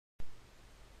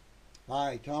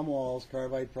Hi, Tom Walls,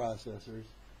 Carbide Processors.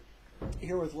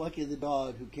 Here with Lucky the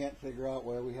dog, who can't figure out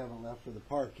why we haven't left for the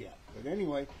park yet. But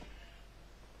anyway,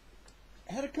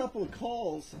 I had a couple of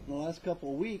calls in the last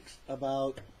couple of weeks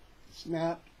about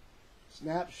snap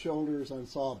shoulders on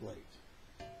saw blades.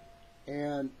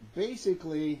 And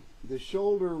basically, the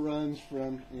shoulder runs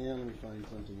from, let me find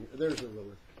something here. There's a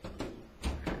ruler.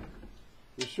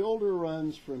 The shoulder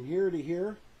runs from here to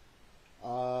here,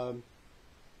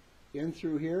 in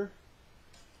through here.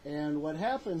 And what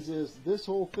happens is this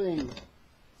whole thing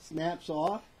snaps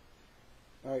off.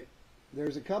 All right,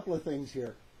 there's a couple of things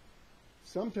here.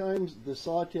 Sometimes the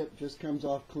saw tip just comes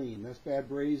off clean. That's bad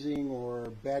brazing or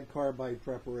bad carbide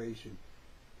preparation.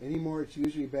 Anymore, it's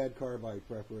usually bad carbide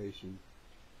preparation.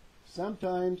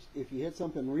 Sometimes, if you hit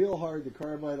something real hard, the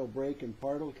carbide will break and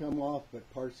part will come off,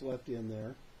 but part's left in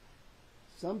there.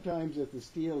 Sometimes, if the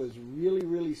steel is really,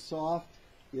 really soft,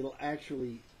 it'll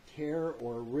actually tear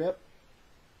or rip.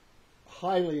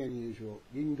 Highly unusual.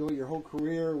 You can go your whole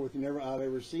career with I've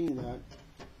ever seen that.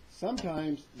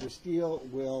 Sometimes the steel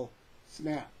will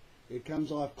snap. It comes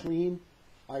off clean.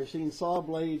 I've seen saw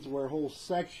blades where whole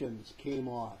sections came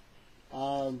off.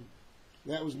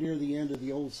 That was near the end of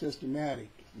the old Systematic.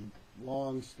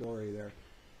 Long story there.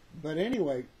 But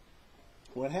anyway,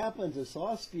 what happens is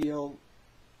saw steel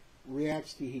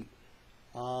reacts to heat.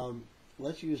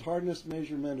 Let's use hardness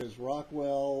measurement as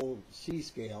Rockwell C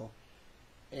scale.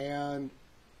 And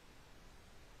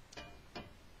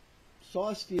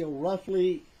saw steel,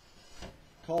 roughly,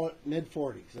 call it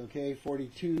mid-40s, okay,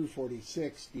 42,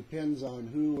 46, depends on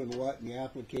who and what and the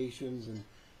applications and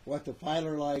what the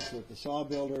filer likes, what the saw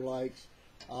builder likes.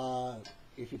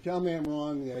 If you tell me I'm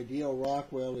wrong, the ideal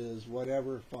Rockwell is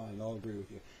whatever, fine, I'll agree with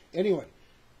you. Anyway,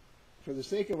 for the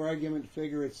sake of argument,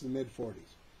 figure it's the mid-40s.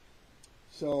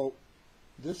 So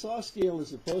this saw steel is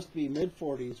supposed to be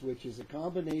mid-40s, which is a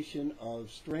combination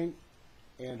of strength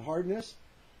and hardness.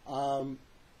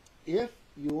 If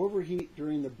you overheat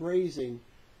during the brazing,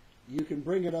 you can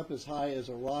bring it up as high as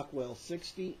a Rockwell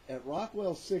 60. At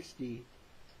Rockwell 60,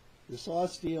 the saw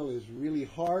steel is really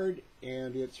hard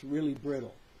and it's really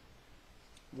brittle.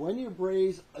 When you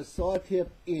braze a saw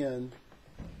tip in,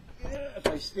 if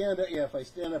I stand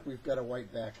up, we've got a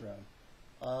white background.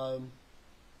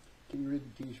 Can you read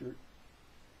the t-shirt?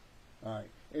 All right.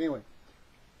 Anyway,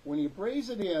 when you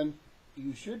braze it in,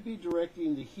 you should be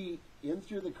directing the heat in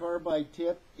through the carbide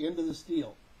tip into the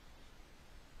steel.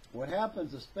 What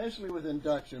happens, especially with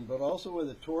induction, but also with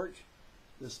a torch,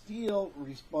 the steel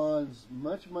responds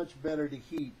much, much better to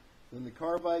heat than the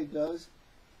carbide does.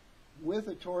 With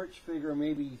a torch, figure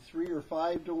maybe 3 or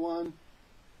 5 to 1.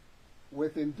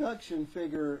 With induction,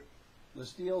 figure the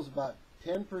steel's about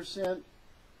 10%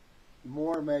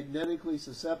 more magnetically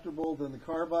susceptible than the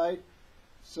carbide.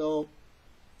 So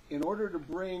in order to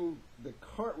bring the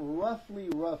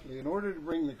in order to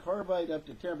bring the carbide up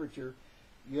to temperature,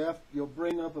 you'll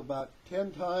bring up about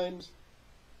 10 times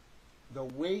the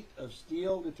weight of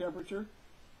steel to temperature.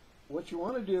 What you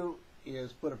want to do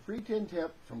is put a pre-tin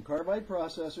tip from Carbide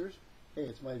Processors. Hey,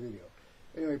 it's my video.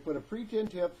 Anyway, put a pre-tin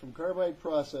tip from Carbide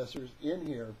Processors in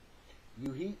here.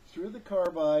 You heat through the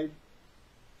carbide,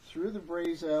 through the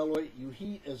braze alloy. You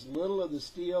heat as little of the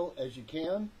steel as you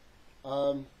can.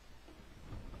 And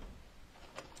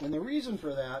the reason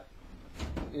for that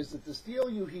is that the steel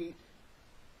you heat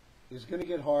is going to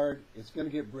get hard, it's going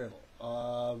to get brittle.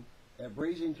 At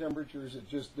brazing temperatures, it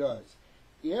just does.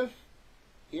 If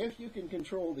you can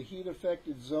control the heat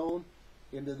affected zone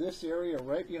into this area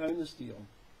right behind the steel,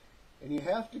 and you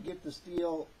have to get the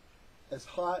steel as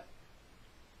hot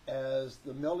as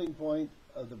the melting point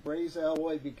of the braze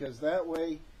alloy, because that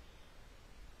way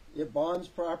it bonds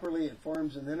properly, it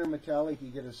forms an intermetallic, you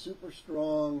get a super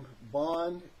strong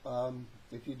bond.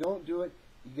 If you don't do it,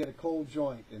 you get a cold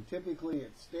joint, and typically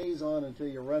it stays on until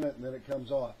you run it and then it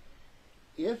comes off.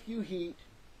 If you heat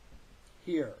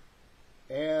here,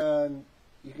 and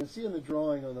you can see in the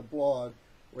drawing on the blog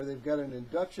where they've got an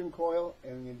induction coil,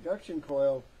 and the induction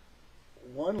coil,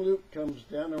 one loop comes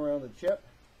down around the tip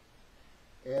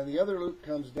and the other loop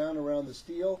comes down around the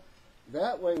steel.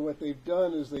 That way what they've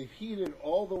done is they've heated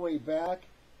all the way back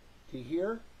to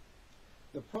here.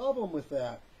 The problem with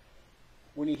that,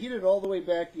 when you heat it all the way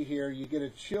back to here, you get a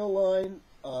chill line,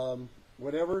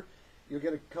 whatever, you'll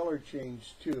get a color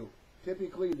change too.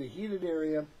 Typically the heated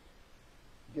area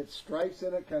gets stripes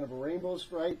in it, kind of a rainbow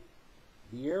stripe.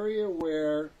 The area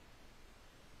where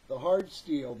the hard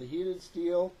steel, the heated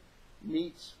steel,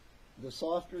 meets the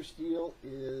softer steel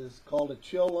is called a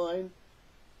chill line.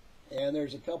 And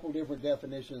there's a couple different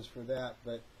definitions for that,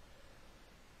 but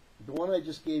the one I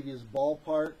just gave you is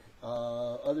ballpark.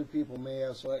 Other people may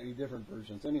have slightly different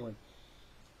versions. Anyway,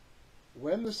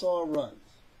 when the saw runs,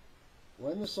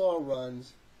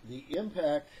 the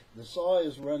impact, the saw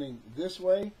is running this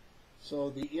way, so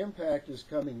the impact is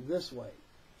coming this way.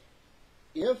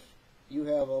 If you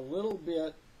have a little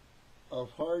bit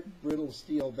of hard brittle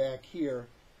steel back here,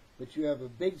 but you have a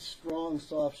big, strong,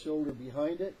 soft shoulder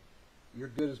behind it, you're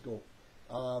good as gold.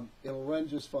 It'll run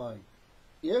just fine.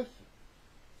 If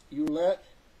you let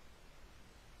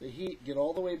the heat get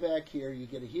all the way back here, you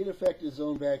get a heat affected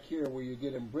zone back here where you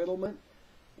get embrittlement.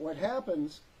 What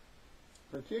happens,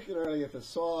 particularly if a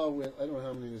saw with, I don't know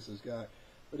how many this has got,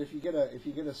 but if you get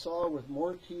a saw with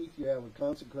more teeth, you have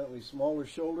consequently smaller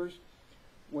shoulders.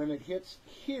 When it hits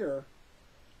here,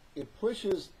 it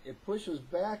pushes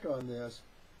back on this.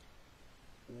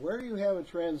 Where you have a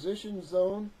transition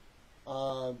zone,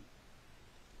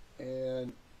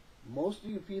 and most of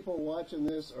you people watching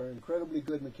this are incredibly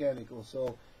good mechanical,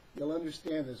 so you'll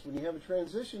understand this. When you have a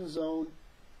transition zone,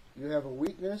 you have a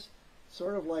weakness,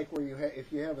 sort of like where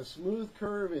if you have a smooth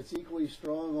curve, it's equally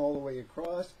strong all the way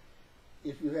across.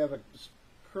 If you have a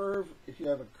curve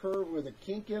with a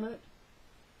kink in it,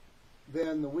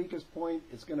 then the weakest point,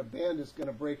 it's going to bend, it's going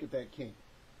to break at that kink.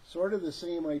 Sort of the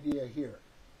same idea here.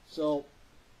 So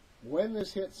when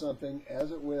this hits something,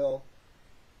 as it will,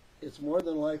 it's more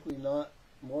likely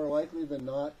than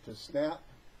not to snap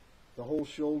the whole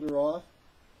shoulder off.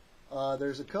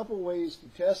 There's a couple ways to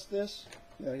test this.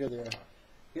 Now, here they are.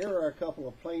 Here are a couple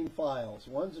of plain files.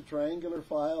 One's a triangular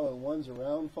file and one's a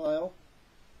round file.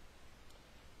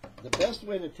 The best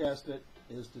way to test it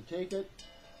is to take it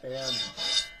and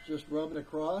just rub it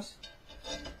across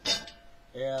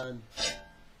and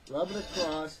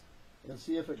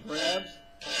see if it grabs.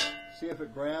 See if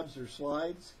it grabs or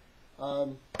slides.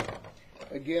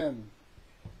 Again,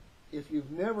 if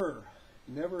you've never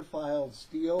filed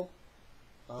steel,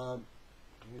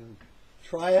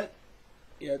 try it.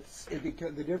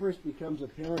 The difference becomes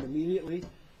apparent immediately.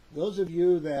 Those of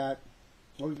you that,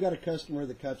 well, we've got a customer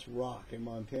that cuts rock in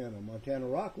Montana, Montana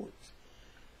Rock Works.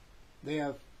 They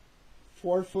have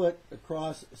 4-foot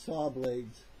across saw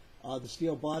blades. The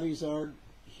steel bodies are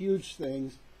huge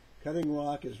things. Cutting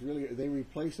rock is really, they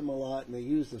replace them a lot and they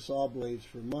use the saw blades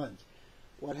for months.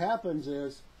 What happens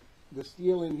is the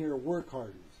steel in here work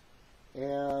hardens.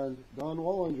 And Don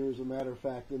Wallinger, as a matter of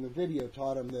fact, in the video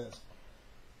taught him this.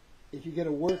 If you get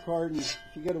a work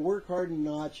hardened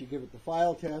notch, you give it the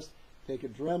file test, take a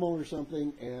Dremel or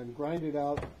something and grind it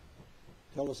out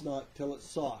till it's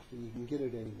soft and you can get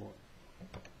it anymore.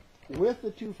 With the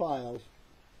two files,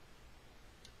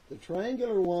 the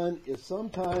triangular one is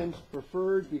sometimes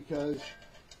preferred because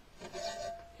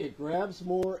it grabs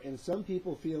more and some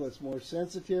people feel it's more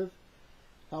sensitive.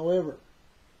 However,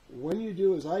 when you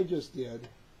do as I just did,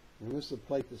 and this is a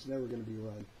plate that's never going to be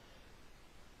run,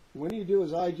 when you do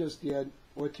as I just did,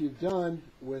 what you've done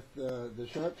with the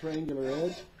sharp triangular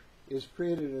edge is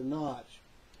created a notch,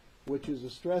 which is a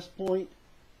stress point.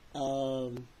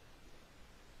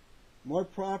 More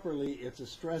properly, it's a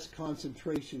stress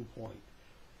concentration point.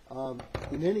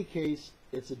 In any case,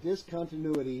 it's a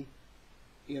discontinuity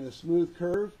in a smooth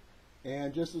curve,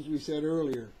 and just as we said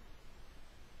earlier,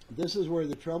 this is where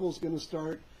the trouble's going to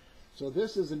start. So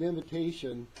this is an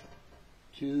invitation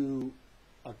to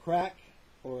a crack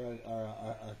or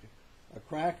a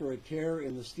crack or a tear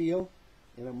in the steel,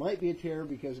 and it might be a tear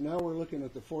because now we're looking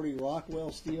at the 40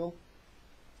 Rockwell steel.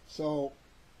 So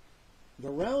the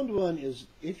round one is,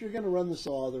 if you're going to run the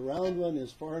saw, the round one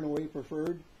is far and away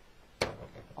preferred.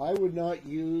 I would not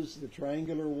use the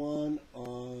triangular one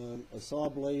on a saw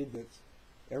blade that's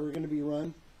ever going to be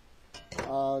run.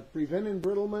 Prevent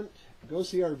embrittlement, go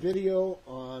see our video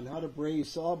on how to braze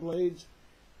saw blades,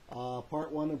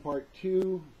 part 1 and part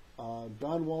 2.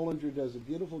 Don Wallinger does a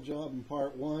beautiful job in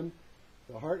part 1.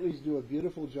 The Hartleys do a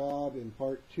beautiful job in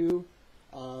part 2.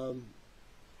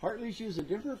 Hartleys use a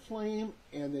different flame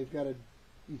and they've got an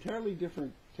entirely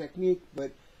different technique,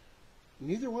 but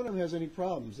neither one of them has any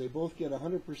problems. They both get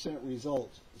 100%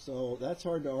 results, so that's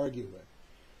hard to argue with.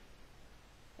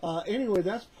 Anyway,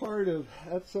 that's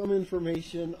some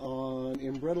information on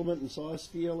embrittlement and saw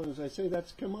steel, and as I say,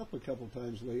 that's come up a couple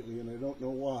times lately, and I don't know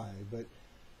why, but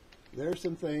there's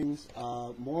some things.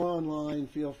 More online.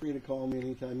 Feel free to call me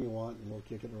anytime you want, and we'll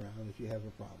kick it around if you have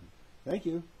a problem. Thank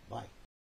you. Bye.